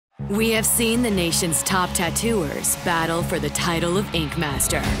We have seen the nation's top tattooers battle for the title of Ink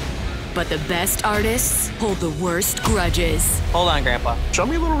Master. But the best artists hold the worst grudges. Hold on, Grandpa. Show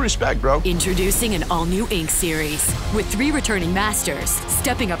me a little respect, bro. Introducing an all-new Ink series, with 3 returning masters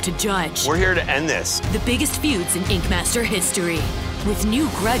stepping up to judge. We're here to end this. The biggest feuds in Ink Master history, with new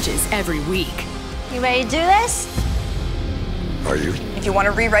grudges every week. You ready to do this? Are you? If you want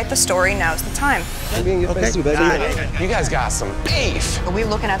to rewrite the story, now's the time. You guys got some beef. Are we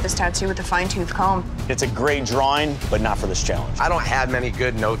looking at this tattoo with a fine-tooth comb? It's a great drawing, but not for this challenge. I don't have many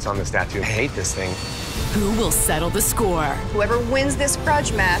good notes on this tattoo. I hate this thing. Who will settle the score? Whoever wins this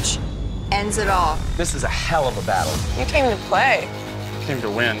grudge match ends it all. This is a hell of a battle. You came to play. Came to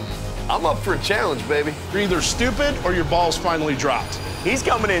win. I'm up for a challenge, baby. You're either stupid or your ball's finally dropped. He's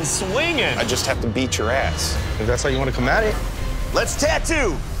coming in swinging. I just have to beat your ass. If that's how you want to come at it. Let's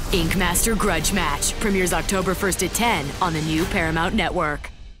tattoo. Ink Master Grudge Match premieres October 1st at 10 on the new Paramount Network.